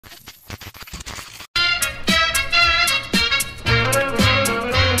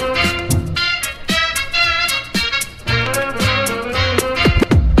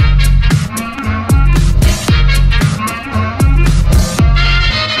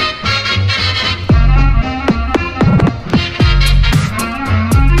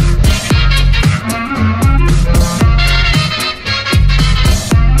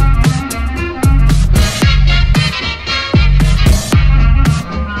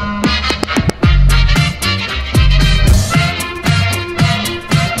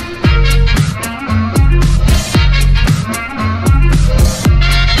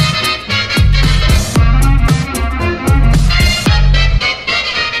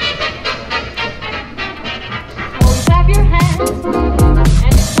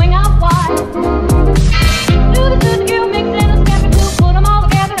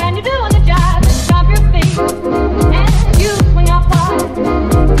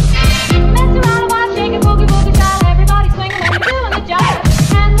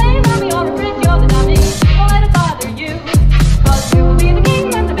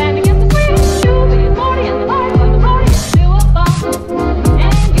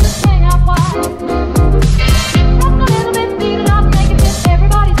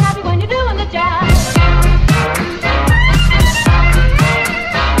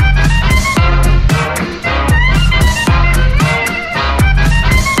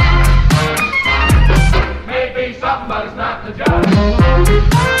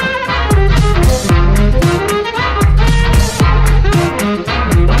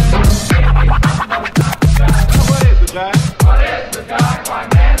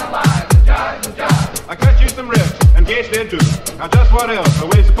engaged in too. Now just what else are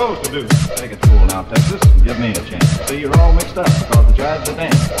we supposed to do? Take it cool now, Texas, and give me a chance. See, you're all mixed up because the jive's a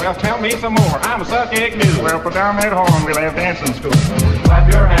dance. Well, tell me some more. I'm a suck egg mule. Well, put down that horn, we'll have dancing school.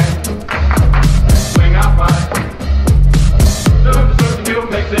 Clap your hands. Swing out wide. Do the suit mule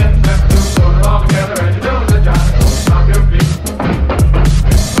makes it. Step two, put it all together, and you're doing the jive. Stop your feet.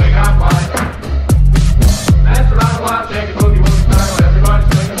 Swing out wide. Dance around a while, shake it, boogie, woogie style. Everybody's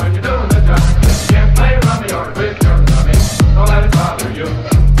swinging when you're doing the jive. You can't play rummy or twist your tummy. Don't let it bother you.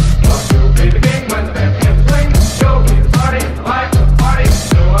 But you'll be the king when the band begins to swing. You'll be the party, the life of the party.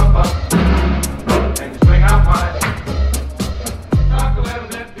 Do a bump. And you swing out wide. Talk a little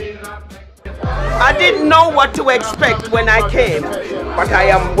bit, beat it up. I didn't know what to expect when I came, but I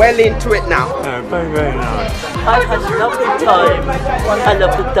am well into it now. Very, very nice. I've had a lovely time. I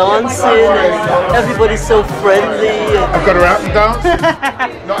love the dancing and everybody's so friendly. I've got her out and dance.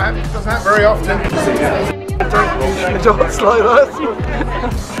 Doesn't happen very often. I don't usually dance like that.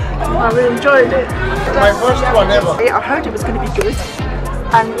 I really enjoyed it. My first one ever. I heard it was going to be good,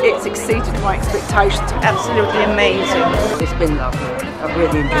 and it's exceeded my expectations. Absolutely amazing. It's been lovely. I've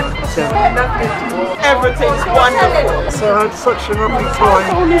really enjoyed myself. Everything's wonderful. So I had such a lovely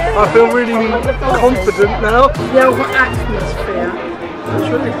time. I feel really confident now. The whole atmosphere was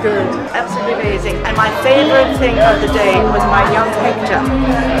really good. Absolutely amazing. And my favourite thing of the day was my young Hector.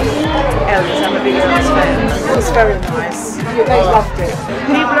 Elvis, I'm a big Elvis fan. It was very nice. You guys loved it.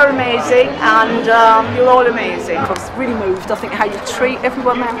 People are amazing, and you're all amazing. I was really moved. I think how you treat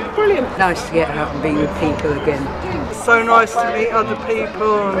everyone there, brilliant. Nice to get out and be with people again. So nice to meet other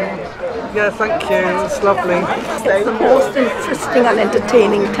people. And yeah, thank you. It's lovely. It's the most interesting and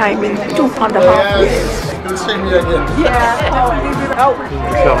entertaining time in 2.5 years. You'll see me again. Yeah.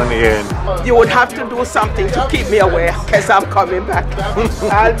 Coming again. You would have to do something to keep me away, because I'm coming back.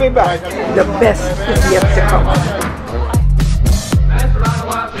 I'll be back. The best is yet to come.